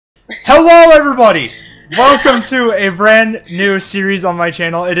Hello everybody! Welcome to a brand new series on my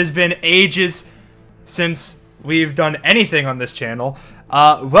channel. It has been ages since we've done anything on this channel.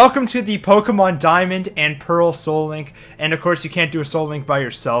 Welcome to the Pokemon Diamond and Pearl Soul Link. And of course you can't do a Soul Link by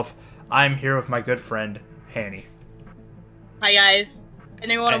yourself. I'm here with my good friend, Hanny. Hi guys.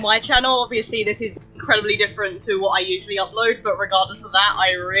 Anyone on my channel, obviously this is incredibly different to what I usually upload, but regardless of that,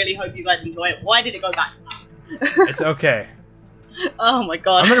 I really hope you guys enjoy it. Why did it go back to that? It's okay. Oh my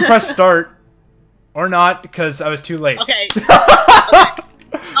god. I'm gonna press start. Or not, because I was too late. Okay. Okay.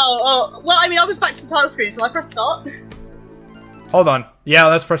 Oh, well, I mean, I was back to the title screen, so I press start? Hold on. Yeah,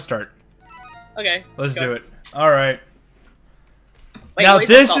 let's press start. Okay. Let's do it. Alright. Wait, now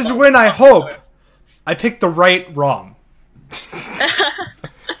this is when I hope I picked the right ROM.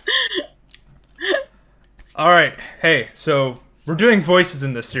 Alright, hey, so we're doing voices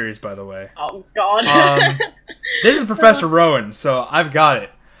in this series, by the way. Oh god. This is Professor Rowan, so I've got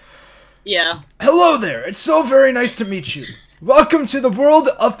it. Yeah. Hello there, it's so very nice to meet you. Welcome to the world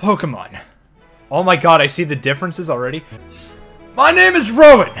of Pokemon. Oh my god, I see the differences already. My name is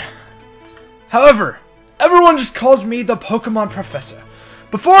Rowan. However, everyone just calls me the Pokemon Professor.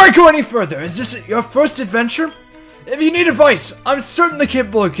 Before I go any further, is this your first adventure? If you need advice, I'm certainly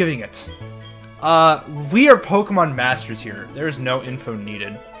capable of giving it. We are Pokemon Masters here. There is no info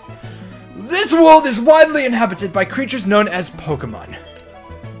needed. This world is widely inhabited by creatures known as Pokemon.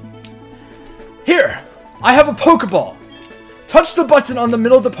 Here, I have a Pokeball. Touch the button on the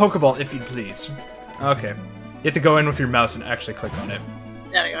middle of the Pokeball, if you'd please. Okay. You have to go in with your mouse and actually click on it.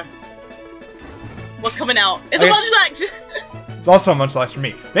 There we go. What's coming out? It's a Munchlax! It's also a Munchlax for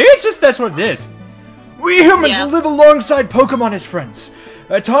me. Maybe it's just that's what it is. We humans live alongside Pokemon as friends.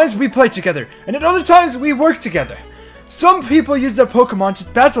 At times we play together, and at other times we work together. Some people use their Pokemon to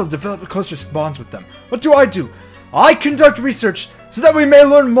battle and develop closer bonds with them. What do? I conduct research so that we may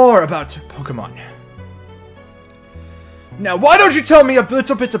learn more about Pokemon. Now, why don't you tell me a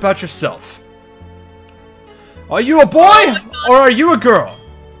little bit about yourself? Are you a boy, or are you a girl?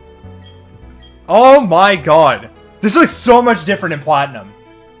 Oh my god. This looks so much different in Platinum.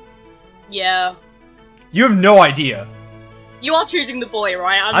 Yeah. You have no idea. You are choosing the boy,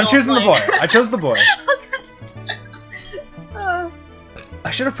 right? I'm choosing the boy. I chose the boy. I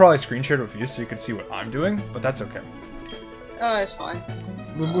should have probably screen shared with you so you could see what I'm doing, but that's okay. Oh, it's fine.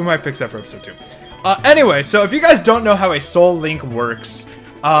 We might fix that for episode 2. Anyway, so if you guys don't know how a Soul Link works,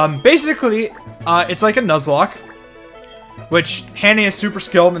 basically, it's like a Nuzlocke, which Hanny is super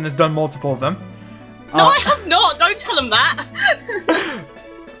skilled and has done multiple of them. No, I have not! Don't tell him that!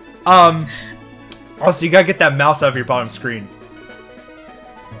 Also, you gotta get that mouse out of your bottom screen.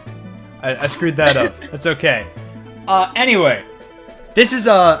 I screwed that up. That's okay. Anyway, this is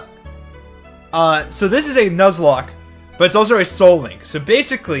a... so this is a Nuzlocke, but it's also a Soul Link. So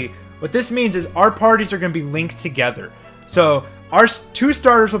basically, what this means is our parties are going to be linked together. So our two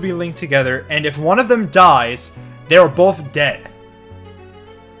starters will be linked together, and if one of them dies, they are both dead.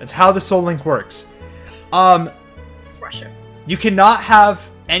 That's how the Soul Link works. Russia. You cannot have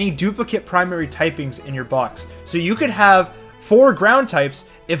any duplicate primary typings in your box. So you could have 4 ground types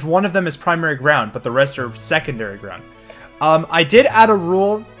if one of them is primary ground, but the rest are secondary ground. I did add a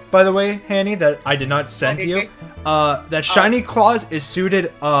rule, by the way, Hanny, that I did not send to you. That Shiny Claws is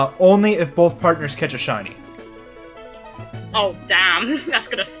suited only if both partners catch a Shiny. Oh, damn. That's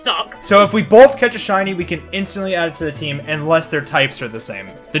gonna suck. So if we both catch a Shiny, we can instantly add it to the team unless their types are the same.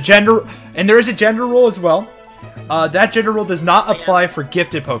 The gender... And there is a gender rule as well. That gender rule does not apply for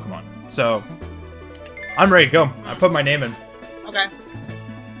gifted Pokemon. So, I'm ready to go. I put my name in. Okay.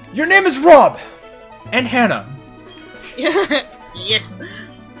 Your name is Rob! And Hannah. Yes.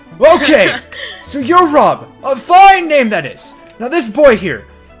 Okay, so you're Rob. A fine name that is. Now this boy here,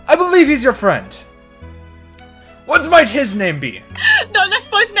 I believe he's your friend. What might his name be? No, let's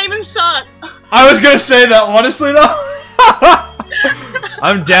both name him Sir. I was gonna say that, honestly though.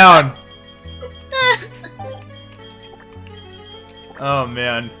 I'm down. Oh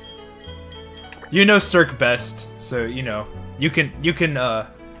man. You know Cirque best, so you know. You can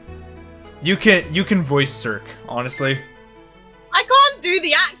voice Cirque, honestly. I can't do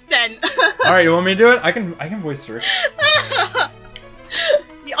the accent. Alright, you want me to do it? I can voice Cirque. I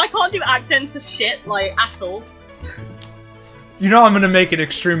can't do accents for shit, like, at all. You know I'm gonna make it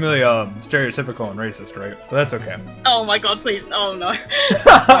extremely stereotypical and racist, right? But that's okay. Oh my god, please. Oh no.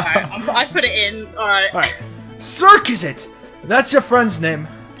 Alright, I put it in. Alright. Alright. Cirque, is it? That's your friend's name.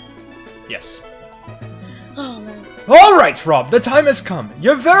 Yes. Oh man. Alright, Rob, the time has come.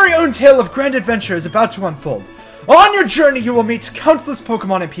 Your very own tale of grand adventure is about to unfold. On your journey, you will meet countless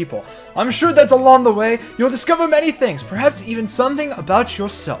Pokemon and people. I'm sure that along the way, you'll discover many things, perhaps even something about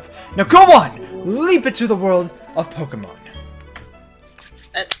yourself. Now go on, leap into the world of Pokemon.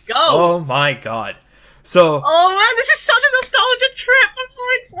 Let's go. Oh my god. So. Oh man, this is such a nostalgia trip. I'm so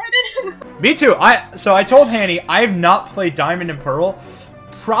excited. Me too. I told Hanny I have not played Diamond and Pearl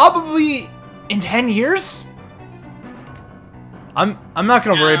probably in 10 years. I'm not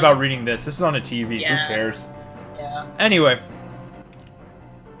gonna worry about reading this. This is on a TV. Yeah. Who cares? Yeah. Anyway.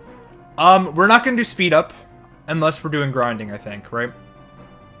 We're not gonna do speed up unless we're doing grinding, I think, right?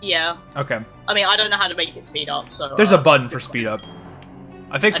 Yeah. Okay. I mean, I don't know how to make it speed up, so... There's a button for speed up.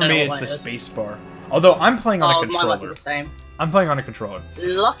 I think for me it's the space bar. Although I'm playing on a controller. Mine might be the same. I'm playing on a controller.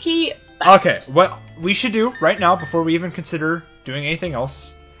 Lucky bastard. Okay, what we should do right now, before we even consider doing anything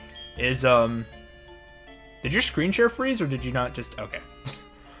else, is, did your screen share freeze, or did you not just... Okay.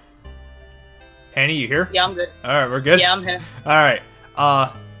 Hanny, you here? Yeah, I'm good. Alright, we're good? Yeah, I'm here. Alright,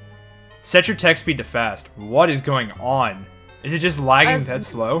 set your text speed to fast. What is going on? Is it just lagging that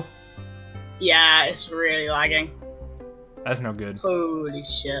slow? Yeah, it's really lagging. That's no good. Holy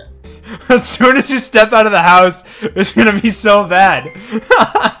shit. As soon as you step out of the house, it's gonna be so bad.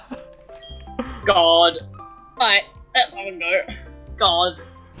 God. Alright, let's have a go. God.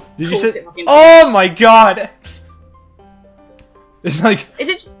 Did you say? Oh my god! It's like. Is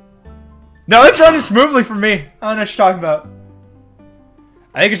it? No, it's running smoothly for me. I don't know what you're talking about.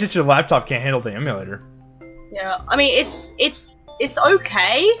 I think it's just your laptop can't handle the emulator. Yeah, I mean it's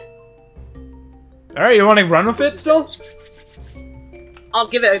okay. All right, you want to run with it still? I'll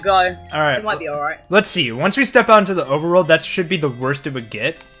give it a go. All right, it might be all right. Let's see. Once we step out into the overworld, that should be the worst it would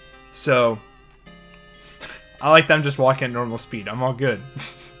get. So, I like them just walking at normal speed. I'm all good.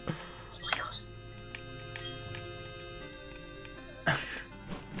 Oh my god.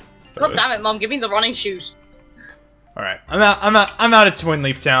 God damn it, Mom! Give me the running shoes. All right, I'm out of Twin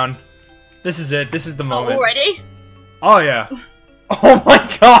Leaf Town. This is it. This is the moment. Already? Oh yeah. Oh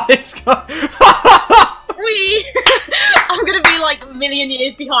my god, it's gone. Wee! I'm gonna be like a million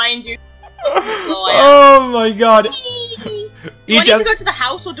years behind you. Oh my god. Do I need to go to the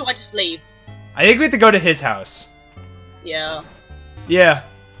house or do I just leave? I think we have to go to his house. Yeah. Yeah.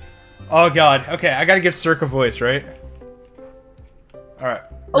 Oh god. Okay, I gotta give Cirque a voice, right? Alright.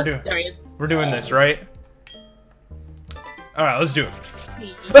 There he is. We're doing this, right? Alright, let's do it.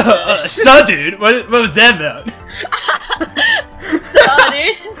 So, dude, what was that about? So,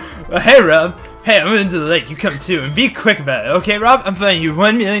 dude. Hey, Rob. Hey, I'm into the lake. You come too, and be quick about it, okay, Rob? I'm finding you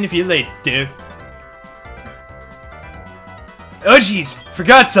 1 million if you're late, dude. Oh, jeez.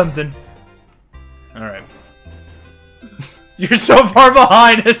 Forgot something. Alright. You're so far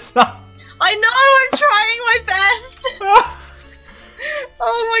behind, it's not... I know, I'm trying my best.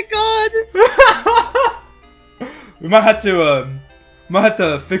 Oh my god. We might have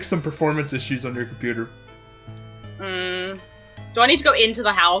to fix some performance issues on your computer. Do I need to go into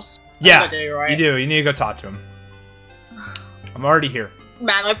the house? Yeah, I do, right? you do. You need to go talk to him. I'm already here.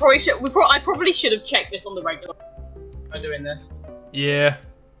 Man, I probably should. I probably should have checked this on the regular. I'm doing this. Yeah.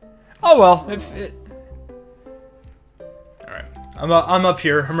 Oh well. All right. I'm up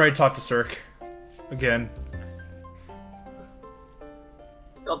here. I'm ready to talk to Cirque again.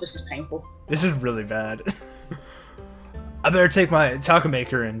 God, this is painful. This is really bad. I better take my taco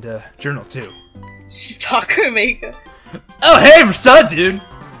maker and journal too. Taco maker. Oh hey, what's up, dude?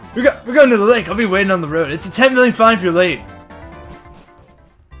 We're going to the lake. I'll be waiting on the road. It's a 10 million fine if you're late.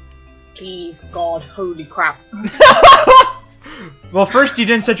 Please, God, holy crap. Well, first you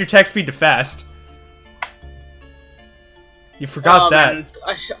didn't set your text speed to fast. You forgot that. Man.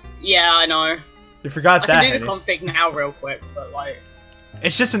 Yeah, I know. You forgot that. I can do the config now real quick, but like...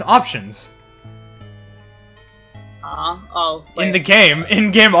 It's just in options. Oh, wait. In the game,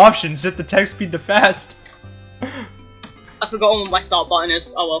 in-game options, set the text speed to fast. I forgot what my start button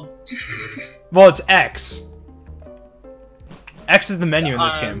is. Oh well. Well, it's X. X is the menu in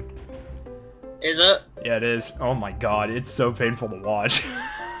this game. Is it? Yeah, it is. Oh my god, it's so painful to watch.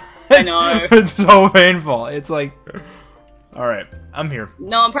 I know. It's so painful. It's like... Alright, I'm here.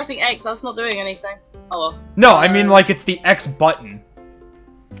 No, I'm pressing X. That's not doing anything. Oh well. No, I mean like it's the X button.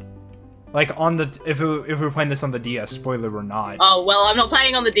 Like on the... If we were playing this on the DS, spoiler, we're not. Oh, well, I'm not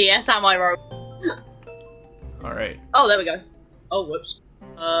playing on the DS, am I, Ro? Alright. Oh, there we go. Oh, whoops.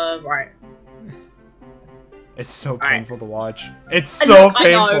 Right. It's so painful to watch. It's so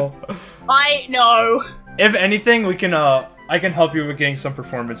painful. I know. If anything, we can, I can help you with getting some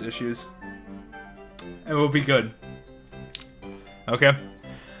performance issues. And we'll be good. Okay?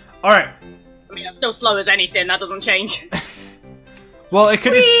 Alright. I mean, I'm still slow as anything, that doesn't change. Well, it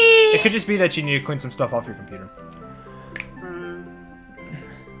could just be that you need to clean some stuff off your computer.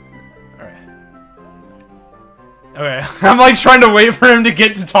 Okay, I'm like trying to wait for him to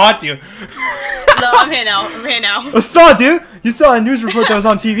get to talk to you. No, I'm here now. I'm here now. I saw, dude. You saw a news report that was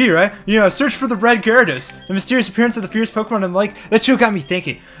on TV, right? You know, search for the red Gyarados. The mysterious appearance of the fierce Pokemon in the lake. That show got me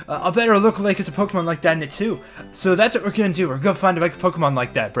thinking. I'll bet our local lake is a Pokemon like that in it too. So that's what we're gonna do. We're gonna find a Pokemon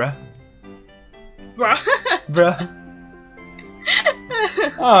like that, bruh. Bruh. Bruh.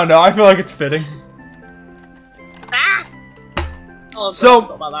 Oh no, I feel like it's fitting. Ah! Oh, so,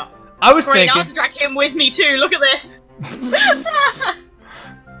 about that. I was Great, thinking... now I have to drag him with me too. Look at this.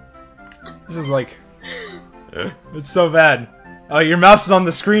 This is like... It's so bad. Oh, your mouse is on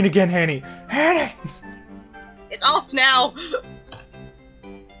the screen again, Hanny. Hanny! It's off now.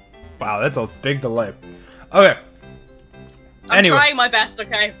 Wow, that's a big delay. Okay. I'm trying my best,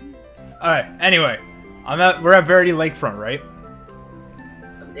 okay? Alright, anyway. We're at Verity Lakefront, right?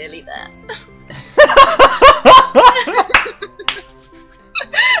 I'm nearly there.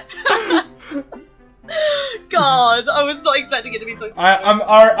 God, I was not expecting it to be so slow.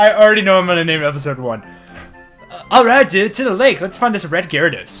 I already know I'm gonna name episode 1. Alright, dude, to the lake. Let's find us a red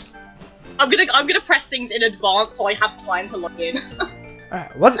Gyarados. I'm gonna press things in advance so I have time to log in.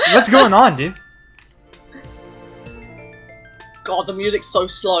 Alright, what's going on, dude? God, the music's so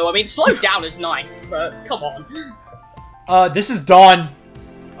slow. I mean, slowed down is nice, but come on. This is Dawn.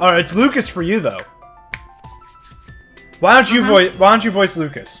 Alright, it's Lucas for you though. Why don't you voice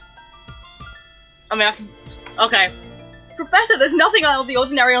Lucas? I mean, I can... Okay. Professor, there's nothing out of the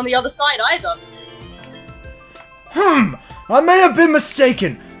ordinary on the other side either. I may have been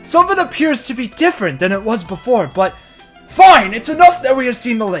mistaken. Something appears to be different than it was before, but... Fine, it's enough that we have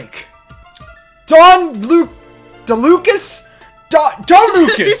seen the lake. Lucas? Don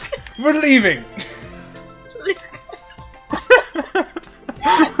Lucas! We're leaving.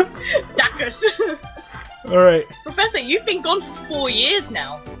 Dacus. Alright. Professor, you've been gone for 4 years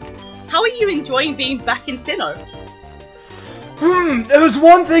now. How are you enjoying being back in Sinnoh? There's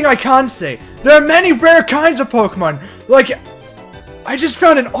one thing I can't say. There are many rare kinds of Pokemon. Like, I just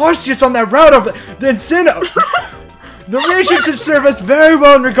found an Arceus on that route of the Sinnoh. The region should serve us very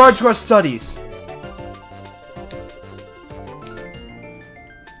well in regard to our studies.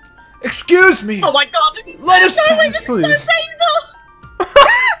 Excuse me. Oh my God! Let us pass, please.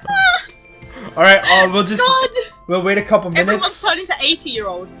 All right, we'll wait a couple minutes. Everyone's turning to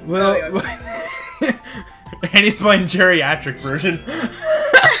 80-year-olds. And he's playing geriatric version.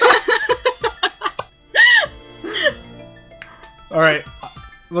 All right,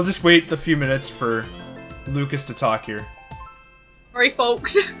 we'll just wait a few minutes for Lucas to talk here. Sorry,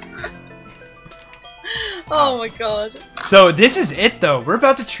 folks. Oh my God. So this is it, though. We're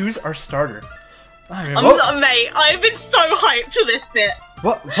about to choose our starter. I mean, mate, I've been so hyped to this bit.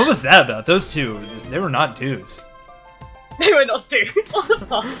 What was that about? Those two, they were not dudes. They were not dudes. What the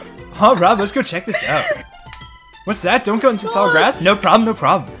fuck? Oh, Rob, let's go check this out. What's that? Don't go into tall grass? No problem, no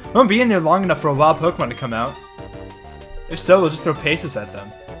problem. We won't be in there long enough for a wild Pokemon to come out. If so, we'll just throw paces at them.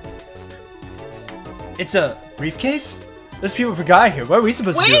 It's a briefcase? There's people for Guy here. What are we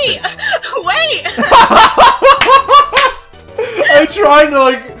supposed to do with it? Wait! I'm trying to,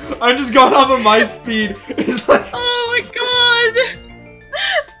 like... I'm just going off of my speed. It's like... Oh my God!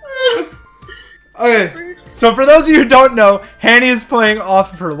 Okay, so for those of you who don't know, Hanny is playing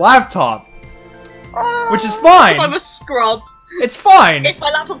off of her laptop. Which is fine. I'm a scrub. It's fine. If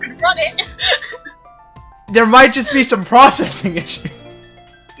my laptop can run it. There might just be some processing issues.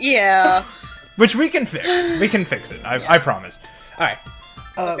 Yeah. Which we can fix. We can fix it. I promise. Alright.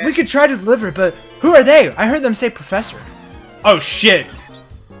 Okay. We could try to deliver it, but who are they? I heard them say professor. Oh shit.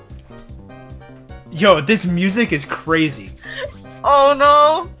 Yo, this music is crazy. Oh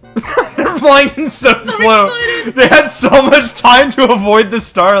no. They're playing so slow. Excited. They had so much time to avoid the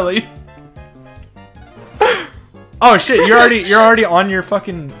Starly. Oh shit, you're already on your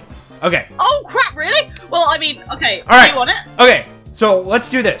fucking... Okay. Oh crap, really? Well, I mean, okay. Alright. Do you want it? Okay, so let's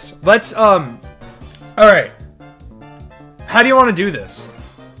do this. Let's, alright. How do you want to do this?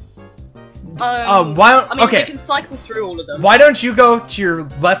 I mean, we can cycle through all of them. Why don't you go to your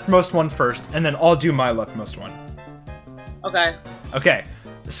leftmost one first, and then I'll do my leftmost one. Okay. Okay.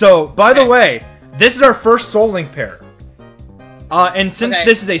 So, by the way, this is our first Soul Link pair. And since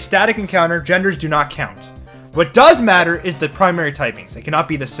this is a static encounter, genders do not count. What does matter is the primary typings. They cannot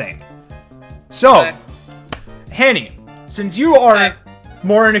be the same. So, Hanny, since you are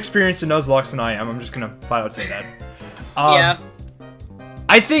more inexperienced in Nuzlocke than I am, I'm just gonna flat out say that. Yeah.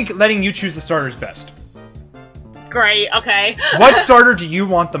 I think letting you choose the starter is best. Great, okay. What starter do you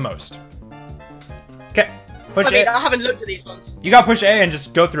want the most? Okay, push A. I haven't looked at these ones. You gotta push A and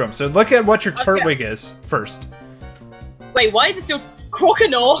just go through them. So look at what your Turtwig is first. Wait, why is it still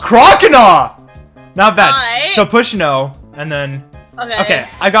Croconaw? Croconaw! Not bad. Right. So push no, and then... Okay. Okay,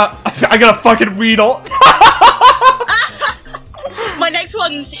 I got a fucking Weedle. My next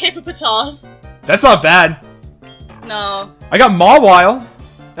one's Hippopotas. That's not bad. No. I got Mawile.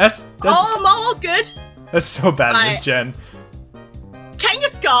 That's Oh, Marvel's good. That's so bad in Right. this gen.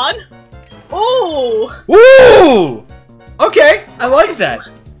 Kangaskhan. Ooh. Woo! Okay, I like that.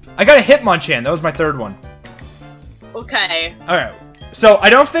 I got a Hitmonchan. That was my third one. Okay. Alright. So, I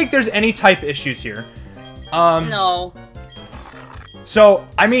don't think there's any type issues here. No. So,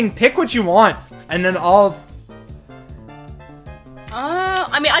 I mean, pick what you want, and then I'll...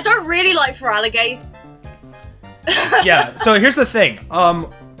 I mean, I don't really like Feraligatr. Yeah, so here's the thing.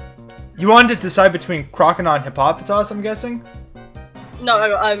 You wanted to decide between Crocodile and Hippopotas, I'm guessing? No,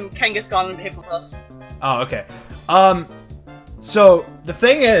 Kangaskhan and Hippopotas. Oh, okay. So, the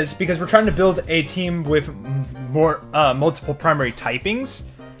thing is, because we're trying to build a team with more, multiple primary typings,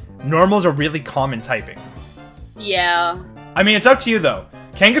 normals are really common typing. Yeah. I mean, it's up to you, though.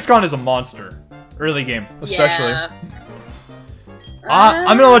 Kangaskhan is a monster. Early game, especially. Yeah.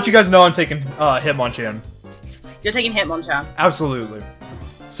 I'm gonna let you guys know I'm taking, Hitmonchan. You're taking Hitmonchan. Absolutely.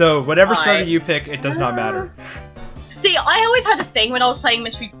 So, whatever starter Alright. you pick, it does not matter. See, I always had a thing when I was playing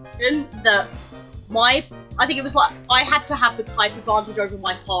Mystery Dungeon that I think it was like, I had to have the type advantage over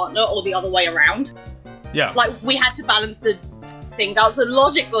my partner or the other way around. Yeah. Like, we had to balance the things out, so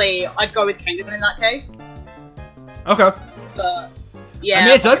logically, I'd go with Kangaskhan in that case. Okay. But, yeah. I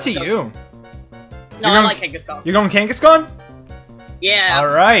mean, it's up to you. No, I like Kangaskhan. You're going Kangaskhan? Yeah.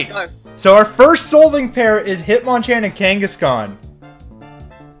 Alright. Let's go. So our first solving pair is Hitmonchan and Kangaskhan.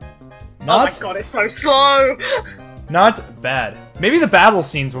 Oh my god, it's so slow! Not bad. Maybe the battle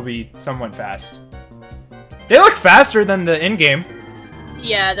scenes will be somewhat fast. They look faster than the in-game.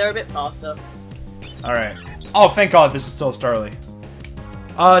 Yeah, they're a bit faster. Alright. Oh, thank god, this is still Starly.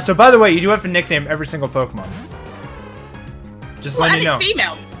 So by the way, you do have to nickname every single Pokemon. Just Well, letting and you know. it's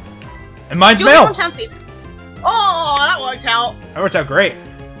female. And mine's Your male! Hitmonchan female. Oh, that worked out. That worked out great.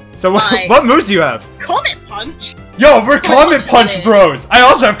 So Right. what moves do you have? Comet Punch. Yo, we're Comet Comet Punch Punch bros! I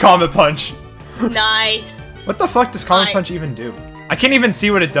also have Comet Punch! Nice. What the fuck does Comet Right. Punch even do? I can't even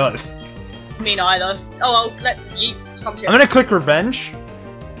see what it does. Me neither. Oh well, let you come to I'm gonna click Revenge.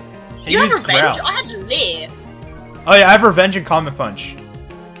 and You have use Revenge? Growl. I had Leer. Oh yeah, I have Revenge and Comet Punch.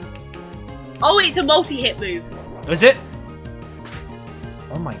 Oh, it's a multi-hit move. Was it?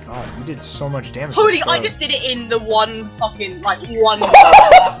 Oh my god, you did so much damage. Holy, to I Starly. just did it in the one fucking, like, one...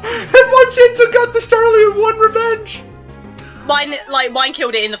 Hitmonchan took out the Starly and won Revenge! Mine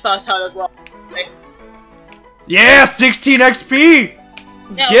killed it in the first turn as well. Yeah, 16 XP!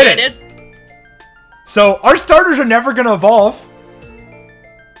 Let's Yeah, get yeah, it. So, our starters are never gonna evolve.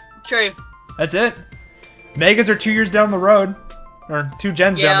 True. That's it. Megas are 2 years down the road. Or 2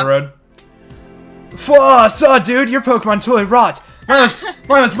 gens Yeah. down the road. Dude, your Pokemon totally rot.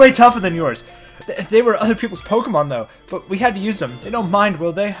 Mine was way tougher than yours. They were other people's Pokemon, though. But we had to use them. They don't mind,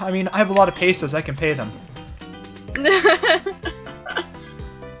 will they? I mean, I have a lot of pesos. I can pay them.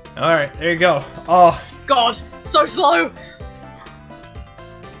 Alright, there you go. Oh. God, so slow.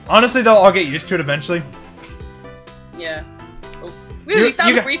 Honestly, though, I'll get used to it eventually. Yeah. Oh. Really, You- found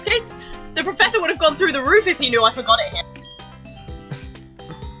you the got- briefcase? The professor would have gone through the roof if he knew I forgot it here.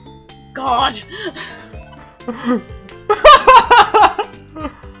 God.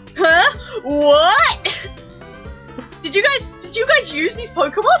 Huh? What? Did you guys use these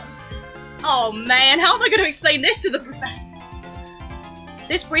Pokemon? Oh man, how am I going to explain this to the professor?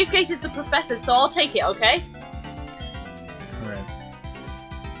 This briefcase is the professor, so I'll take it, okay? Alright.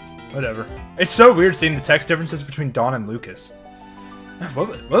 Whatever. It's so weird seeing the text differences between Dawn and Lucas. What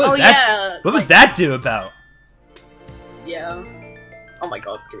was that? Yeah. What was that do about? Yeah. Oh my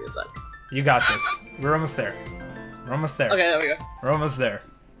god, give me a sec. You got this. We're almost there. We're almost there. Okay, there we go. We're almost there.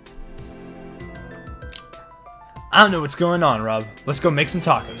 I don't know what's going on, Rob. Let's go make some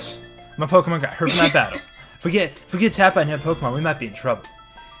tacos. My Pokemon got hurt from that battle. If we get tapped by another Pokemon, we might be in trouble.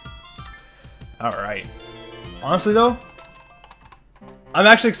 Alright. Honestly, though, I'm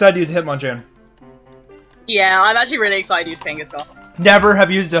actually excited to use Hitmonchan. Yeah, I'm actually really excited to use Kangaskhan. Never have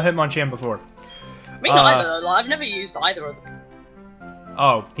used a Hitmonchan before. Me neither. Like, I've never used either of them.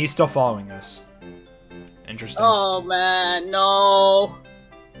 Oh, he's still following us. Interesting. Oh man, no.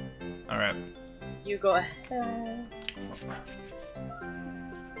 Alright. You go ahead.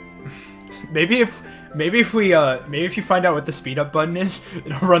 Maybe if you find out what the speed up button is,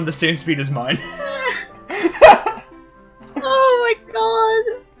 it'll run the same speed as mine. Oh my god.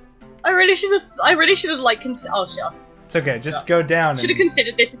 I really should have like oh shit. It's okay, just go down. Should have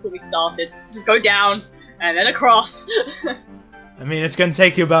considered this before we started. Just go down and then across. I mean, it's gonna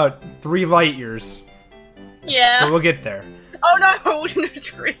take you about 3 light years. Yeah. But we'll get there. Oh no, holding a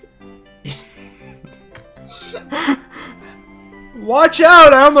tree. Watch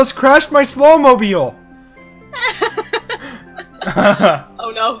out! I almost crashed my slowmobile!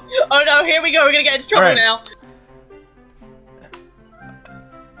 Oh no. Oh no, here we go. We're gonna get into trouble now.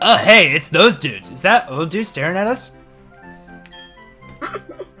 Oh, hey, it's those dudes. Is that old dude staring at us?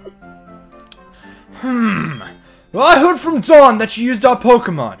 Well, I heard from Dawn that you used our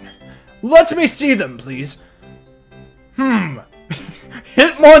Pokemon. Let me see them, please. Hitmonchan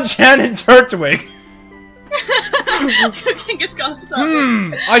and Turtwig.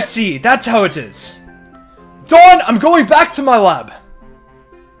 I see. That's how it is. Dawn, I'm going back to my lab.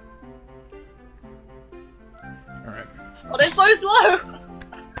 Alright. Oh, they're so slow.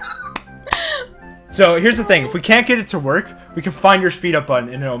 So, here's the thing. If we can't get it to work, we can find your speed up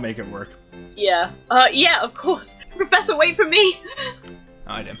button and it'll make it work. Yeah. Yeah, of course. Professor, wait for me. Oh,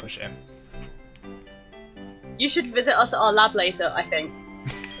 I didn't push it. You should visit us at our lab later, I think.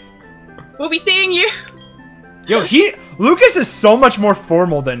 We'll be seeing you. Yo, Lucas is so much more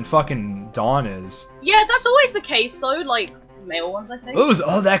formal than fucking Dawn is. Yeah, that's always the case though, like, male ones, I think. What was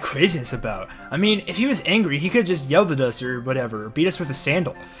all that craziness about? I mean, if he was angry, he could just yelled at us or whatever, or beat us with a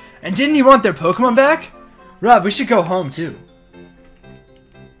sandal. And didn't he want their Pokemon back? Rob, we should go home too.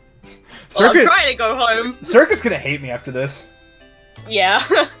 Well, I'm trying to go home. Circus gonna hate me after this. Yeah.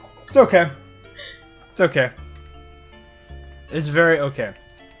 It's okay. It's okay. It's very okay.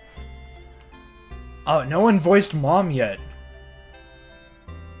 Oh, no one voiced Mom yet.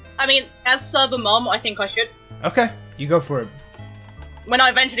 I mean, as server mom, I think I should. Okay, you go for it. When I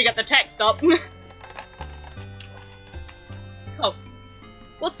eventually get the text up. Oh.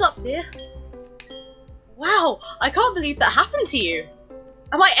 What's up, dear? Wow, I can't believe that happened to you.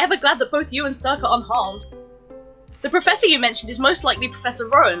 Am I ever glad that both you and Cirque are unharmed? The professor you mentioned is most likely Professor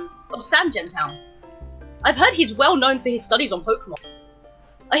Rowan of Sandgem Town. I've heard he's well known for his studies on Pokemon.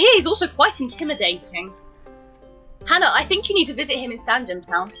 I hear he's also quite intimidating. Hannah, I think you need to visit him in Sandgem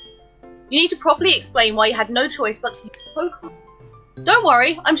Town. You need to properly explain why you had no choice but to use Pokemon. Don't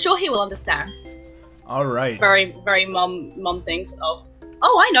worry, I'm sure he will understand. Alright. Very, very mum things. Oh,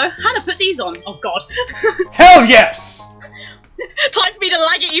 I know. Hannah, put these on. Oh god. Hell yes! Time for me to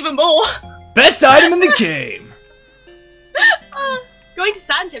lag it even more. Best item in the game. Going to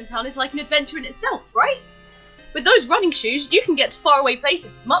Sandgem Town is like an adventure in itself, right? With those running shoes, you can get to faraway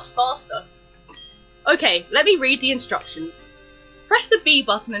places much faster. Okay, let me read the instructions. Press the B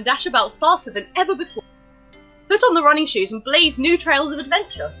button and dash about faster than ever before. Put on the running shoes and blaze new trails of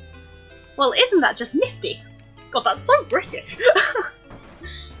adventure. Well, isn't that just nifty? God, that's so British.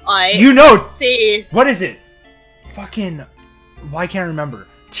 You know! See. What is it? Fucking... Why can't I remember?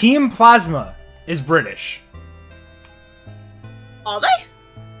 Team Plasma is British. Are they?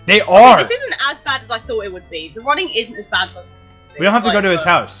 They are! Okay, this isn't as bad as I thought it would be. The running isn't as bad as I thought it would be. We don't have to go to his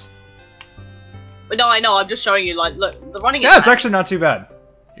house. But no, I know, I'm just showing you, like, look, the running is Yeah, it's actually not too bad.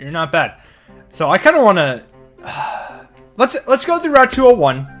 You're not bad. So I kind of want to... Let's go through Route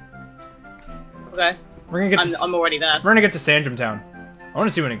 201. Okay. We're gonna get I'm already there. We're gonna get to Sandgem Town. I want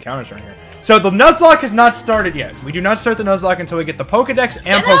to see what encounters are in here. So the Nuzlocke has not started yet. We do not start the Nuzlocke until we get the Pokedex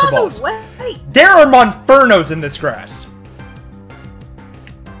and Pokeballs. There are Monfernos in this grass.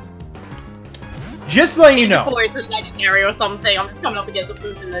 Just letting you know. Before it's a legendary or something, I'm just coming up against a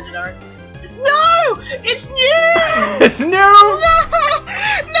pooping legendary. No! It's new! It's new! No!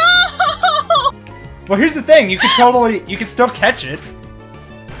 No! Well, here's the thing. You can still catch it.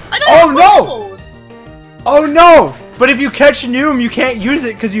 I don't Oh have no! Pokeballs. Oh no! But if you catch Noom, you can't use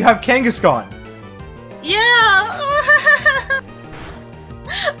it because you have Kangaskhan. Yeah!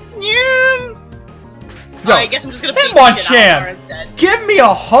 Noom! Yo, I guess I'm just gonna beat Hitmonchan! the shit out of her instead. Give me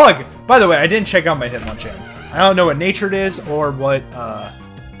a hug! By the way, I didn't check out my Hitmonchan. I don't know what nature it is or what, I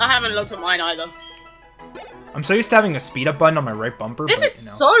haven't looked at mine either. I'm so used to having a speed up button on my right bumper. This is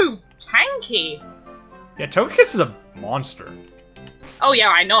so tanky! Yeah, Togekiss is a monster. Oh yeah,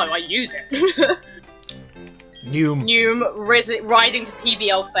 I know, I use it. Noom. Noom, rising to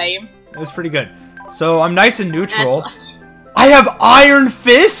PBL fame. It was pretty good. So, I'm nice and neutral. I have Iron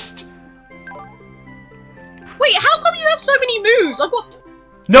Fist?! Wait, how come you have so many moves? I've got...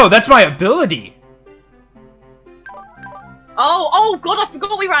 No, that's my ability! Oh god, I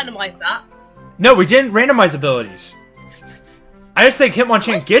forgot we randomized that. No, we didn't randomize abilities. I just think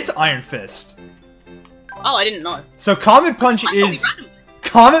Hitmonchan gets Iron Fist. Oh, I didn't know. So Comet Punch is...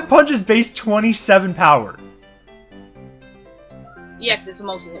 Comet Punch is base 27 power. Yeah, because it's a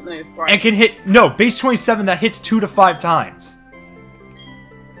multi-hit move, right? And can hit... No, base 27 that hits 2 to 5 times.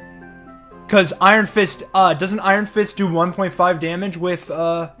 Because Iron Fist, doesn't Iron Fist do 1.5 damage with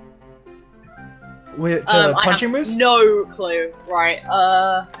punching moves? No clue. Right,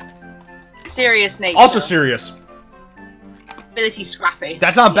 serious nature. Also serious. Ability Scrappy.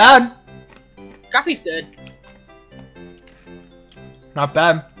 That's not bad. Scrappy's good. Not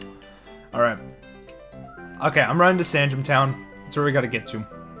bad. Alright. Okay, I'm running to Sandgem Town. That's where we gotta get to.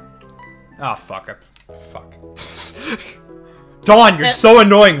 Ah, fuck. Fuck. Dawn, you're so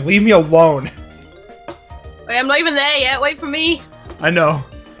annoying. Leave me alone. Wait, I'm not even there yet. Wait for me. I know.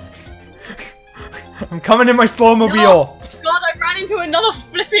 I'm coming in my slow-mobile. No. God, I ran into another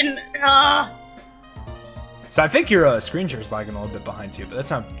flipping... So I think your screen share is lagging a little bit behind you, but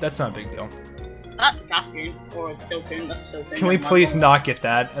that's not a big deal. That's a Cascoon. Or a Silcoon. That's a Silcoon. Can we please not get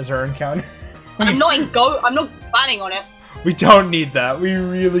that as our encounter? I'm not banning on it. We don't need that. We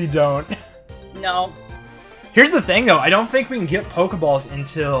really don't. No. Here's the thing, though. I don't think we can get Pokeballs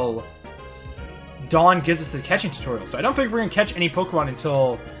until Dawn gives us the catching tutorial. So I don't think we're going to catch any Pokemon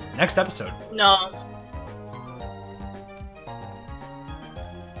until next episode. No.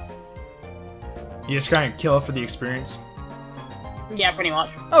 You just trying to kill it for the experience? Yeah, pretty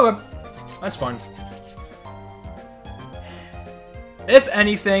much. Okay. That's fine. If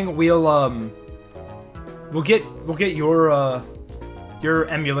anything, we'll get your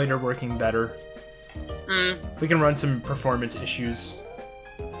emulator working better. We can run some performance issues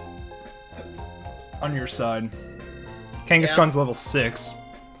on your side. Kangaskhan's level 6.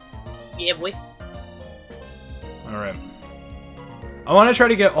 Yeah, boy. Alright. I want to try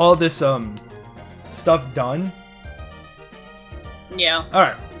to get all this stuff done. Yeah.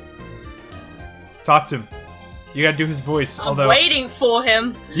 Alright. Talk to him. You gotta do his voice, I'm waiting for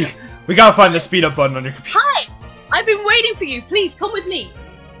him. We gotta find the speed up button on your computer. Hi! I've been waiting for you. Please, come with me.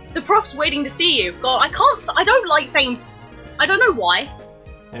 The prof's waiting to see you. God, I don't like saying... I don't know why.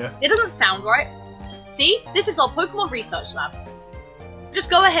 Yeah. It doesn't sound right. See? This is our Pokemon Research Lab. Just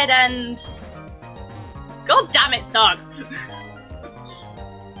go ahead and... God damn it, Sug.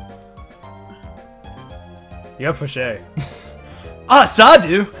 Yeah, push A. Ah,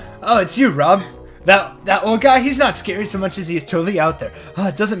 Sadu! Oh, it's you, Rob. That old guy, he's not scary so much as he is totally out there. Oh,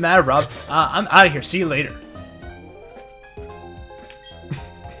 it doesn't matter, Rob. I'm out of here. See you later.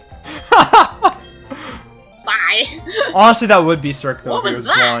 Bye. Honestly, that would be Cirque though What if he was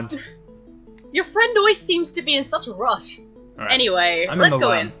was that? blonde. Your friend always seems to be in such a rush. Right. Anyway, I'm let's in the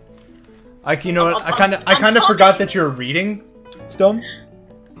go lab. in. You know what? I kind of forgot that you're reading still.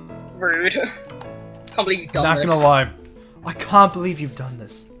 Rude. Can't believe you've done Not this. gonna lie. I can't believe you've done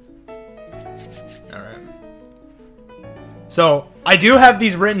this. Alright. So, I do have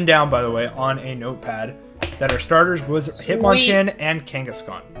these written down, by the way, on a notepad. That our starters was Hitmonchan and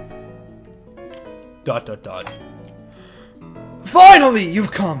Kangaskhan. ... Finally,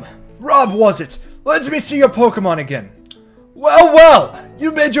 you've come! Rob, was it? Let me see your Pokemon again. Well,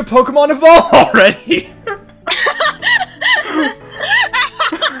 you made your Pokemon evolve already!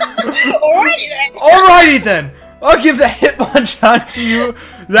 Alrighty then! I'll give that Hitmonchan to you,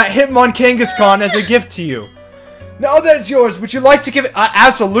 that Kangaskhan as a gift to you. Now that it's yours, would you like to give it-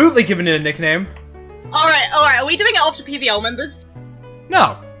 absolutely giving it a nickname. Alright, are we doing it after PVL members?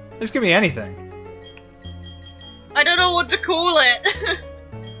 No, this could be anything. I don't know what to call it.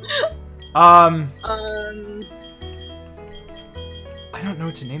 I don't know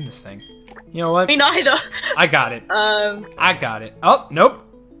what to name this thing. You know what? Me neither. I got it. I got it. Oh, nope.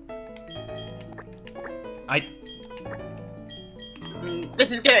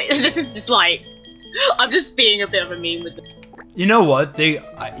 This is just like... I'm just being a bit of a meme with it. You know what? You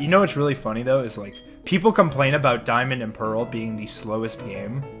know what's really funny though is like people complain about Diamond and Pearl being the slowest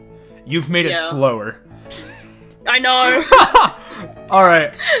game. You've made it slower. I know. All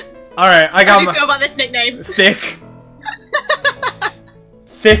right. I got How do you feel about this nickname? Thick.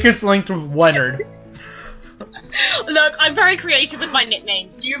 Thickest linked with Leonard. Look, I'm very creative with my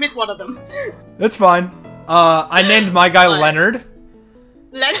nicknames. Doom is one of them. That's fine. I named my guy Leonard.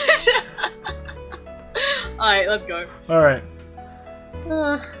 Leonard. Alright, let's go. Alright.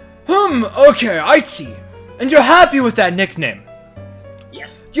 Okay, I see. And you're happy with that nickname?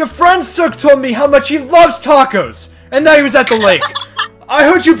 Yes. Your friend Sook told me how much he loves tacos, and now he was at the lake. I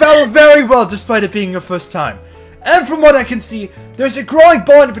heard you battle very well despite it being your first time. And from what I can see, there's a growing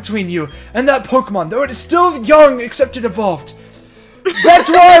bond between you and that Pokemon, though it is still young except it evolved. That's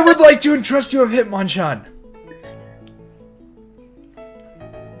why I would like to entrust you with Hitmonchan.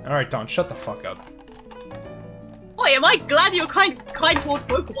 Alright, Don, shut the fuck up. Boy, am I glad you're kind towards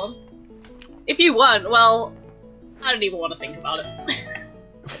Pokemon. If you weren't, well, I don't even want to think about it.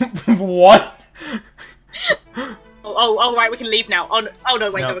 What? I'll Oh, right, we can leave now. Oh no,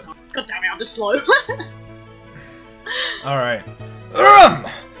 wait, No. no, we can't. God damn it, I'm just slow. Alright.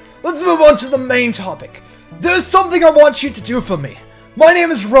 Let's move on to the main topic. There's something I want you to do for me. My name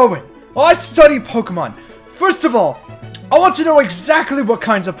is Rowan. I study Pokemon. First of all, I want to know exactly what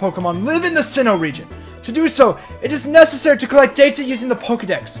kinds of Pokemon live in the Sinnoh region. To do so, it is necessary to collect data using the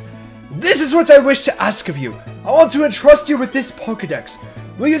Pokedex. This is what I wish to ask of you. I want to entrust you with this Pokedex.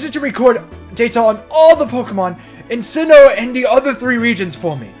 We'll use it to record data on all the Pokemon in Sinnoh and the other 3 regions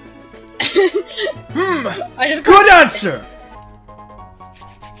for me. Good answer!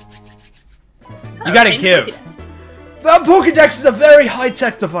 You gotta give. Pokedex. That Pokedex is a very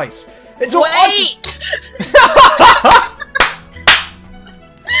high-tech device. It's Wait!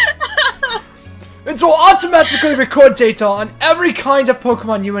 It will automatically record data on every kind of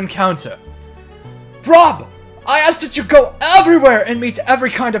Pokemon you encounter. Rob, I ask that you go everywhere and meet every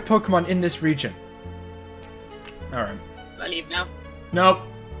kind of Pokemon in this region. Alright. I leave now. Nope.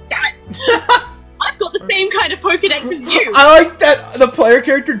 Damn it! I've got the same kind of Pokedex as you! I like that the player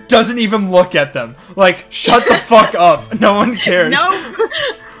character doesn't even look at them. Like, shut the fuck up. No one cares. No!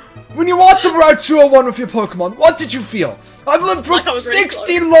 When you walked to Route 201 with your Pokemon, what did you feel? I've lived for Like I was really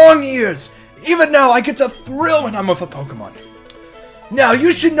 60 long years! Even now, I get a thrill when I'm with a Pokemon. Now,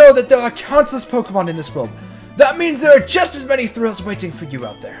 you should know that there are countless Pokemon in this world. That means there are just as many thrills waiting for you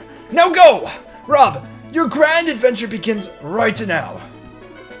out there. Now go! Rob, your grand adventure begins right now.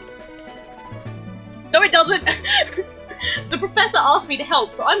 No, it doesn't! The professor asked me to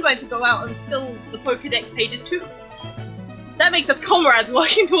help, so I'm going to go out and fill the Pokedex pages too. That makes us comrades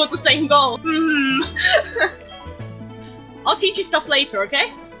working towards the same goal. I'll teach you stuff later,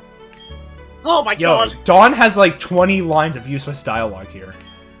 okay? Oh my god. Dawn has like 20 lines of useless dialogue here.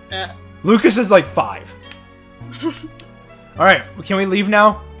 Lucas is like 5. Alright, can we leave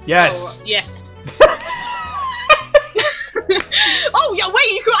now? Yes. Oh, yes. Oh, yeah,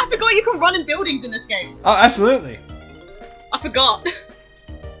 wait, I forgot you can run in buildings in this game. Oh, absolutely. I forgot.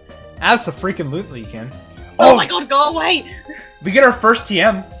 Abso-freaking-lutely you can. Oh my god, go away! We get our first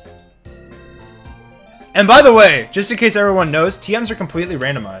TM. And by the way, just in case everyone knows, TMs are completely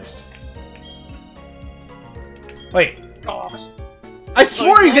randomized. Wait. God. I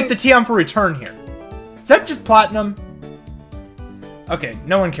swore you get the TM for return here. Is that just platinum? Okay,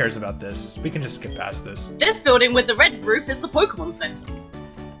 no one cares about this. We can just skip past this. This building with the red roof is the Pokemon Center.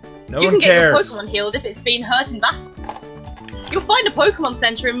 No you one can get your cares. Pokemon healed if it's been hurt in battle. You'll find a Pokemon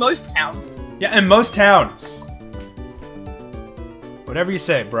Center in most towns. Yeah, in most towns. Whatever you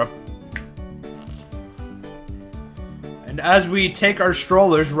say, bro. And as we take our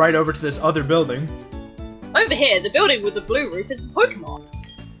strollers right over to this other building. Over here, the building with the blue roof is the Pokemon.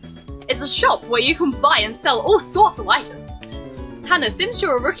 It's a shop where you can buy and sell all sorts of items. Hannah, since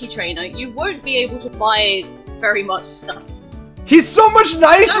you're a rookie trainer, you won't be able to buy very much stuff. He's so much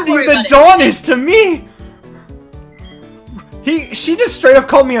nicer to you than Dawn is to me! She just straight up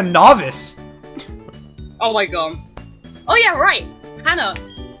called me a novice. Oh my god. Oh yeah, right. Hannah,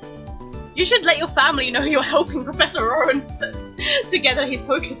 you should let your family know you're helping Professor Rowan to gather his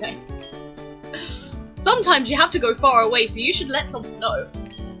Pokedex. Sometimes you have to go far away, so you should let someone know.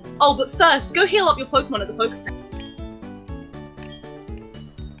 Oh, but first, go heal up your Pokemon at the Pokecenter.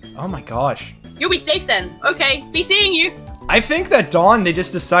 Oh my gosh. You'll be safe then. Okay, be seeing you. I think that Dawn, they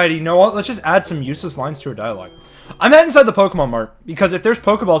just decided, you know what, let's just add some useless lines to her dialogue. I'm heading inside the Pokemon Mart, because if there's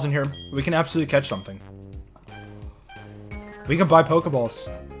Pokeballs in here, we can absolutely catch something. We can buy Pokeballs.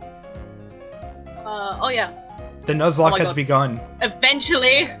 Oh yeah. The Nuzlocke my has God. begun.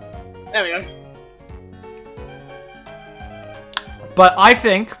 Eventually. There we go. But I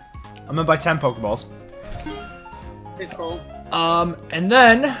think I'm gonna buy 10 Pokeballs. Good call. And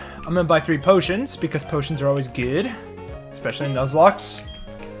then I'm gonna buy 3 potions, because potions are always good. Especially in Nuzlockes,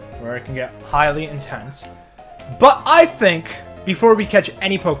 where it can get highly intense. But I think, before we catch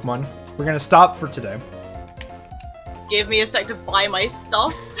any Pokemon, we're gonna stop for today. Give me a sec to buy my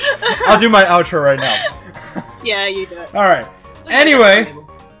stuff. I'll do my outro right now. Yeah, you do it. Alright. Anyway,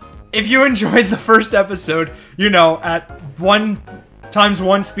 if you enjoyed the first episode, you know, at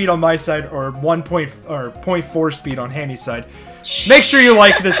 1x1 speed on my side, or 0.4 speed on Hanny's side, make sure you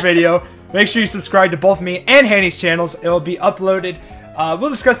like this video. Make sure you subscribe to both me and Hanny's channels. It will be uploaded. We'll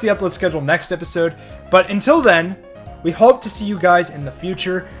discuss the upload schedule next episode. But until then, we hope to see you guys in the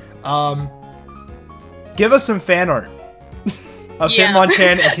future. Give us some fan art of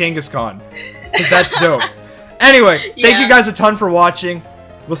Hitmonchan and Kangaskhan, because that's dope. Anyway, thank you guys a ton for watching.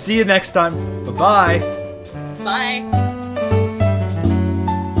 We'll see you next time. Bye-bye. Bye.